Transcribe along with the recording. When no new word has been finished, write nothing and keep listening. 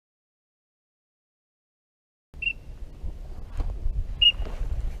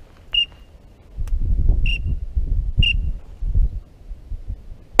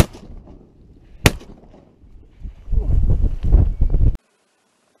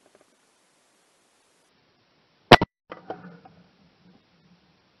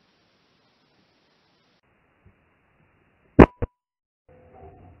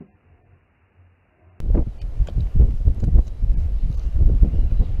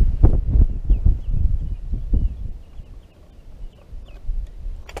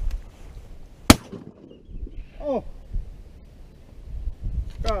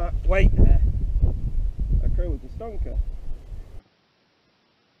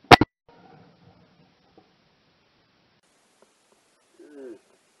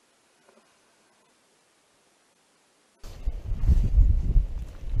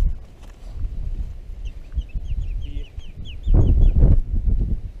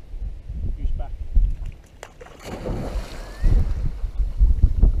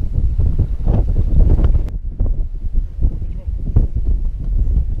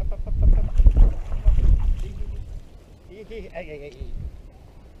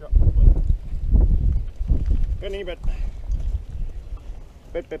Drop. Go in your bed.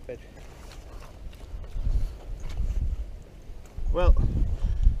 Bed. Well,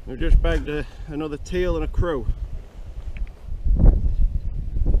 we've just bagged another teal and a crow.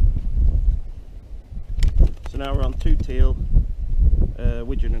 So now we're on 2 teal,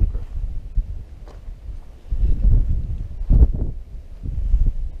 wigeon and a crow.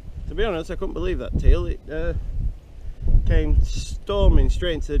 To be honest, I couldn't believe that teal. It came storming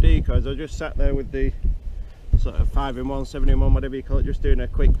straight into the decoys. I just sat there with the sort of 5-in-1, 7-in-1, whatever you call it, just doing a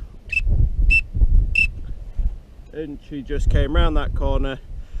quick, and she just came round that corner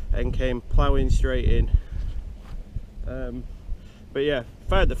and came ploughing straight in. But yeah,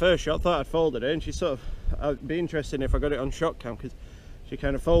 fired the first shot, thought I'd folded her, and she sort of, I'd be interested if I got it on shot cam, because she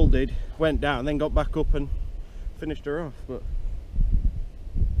kind of folded, went down, then got back up and finished her off. But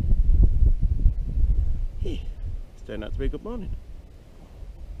it's turned out to be a good morning.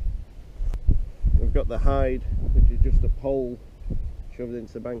 We've got the hide, which is just a pole shoved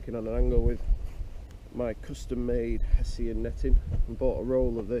into the banking on an angle with my custom made Hessian netting, and bought a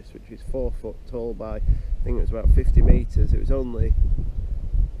roll of this which is 4 foot tall by, I think it was about 50 metres. It was only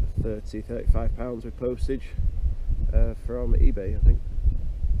 30-35 pounds with postage from eBay, I think.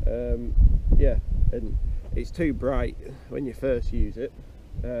 Yeah, and it's too bright when you first use it,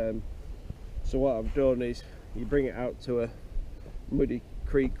 so what I've done is you bring it out to a muddy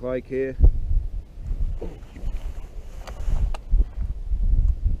creek like here,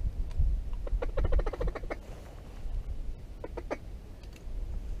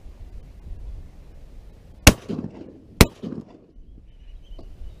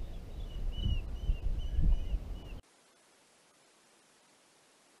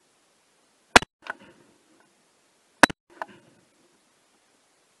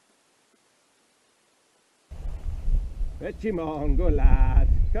 fetch him on, go lad,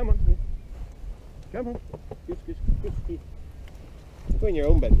 come on, good. Go in your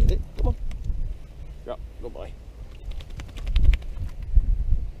own bed with it, come on, drop, good boy.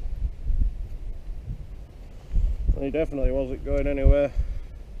 Well, he definitely wasn't going anywhere.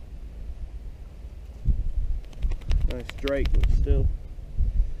 Nice drake, but still,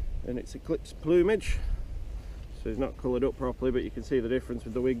 and it's eclipsed plumage, so he's not coloured up properly, but you can see the difference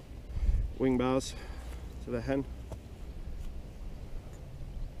with the wing bars to the hen.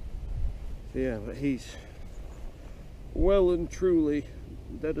 So yeah, but he's well and truly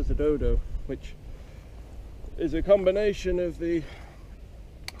dead as a dodo, which is a combination of the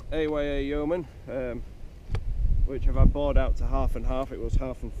AYA yeoman, which I've had bored out to half and half. It was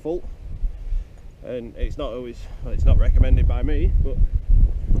half and full, and it's not always, well, it's not recommended by me, but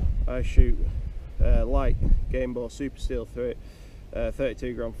I shoot light game bore super steel through it,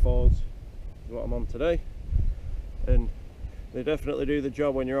 32 gram 4s is what I'm on today, and they definitely do the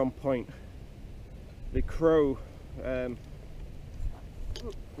job when you're on point. The crow that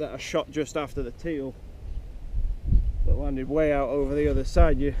I shot just after the teal that landed way out over the other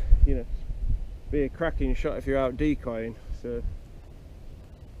side, you know, be a cracking shot if you're out decoying. So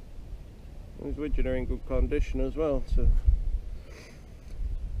these wigeon are in good condition as well, so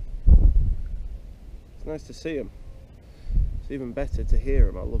it's nice to see them. It's even better to hear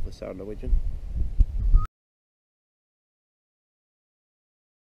them. I love the sound of wigeon.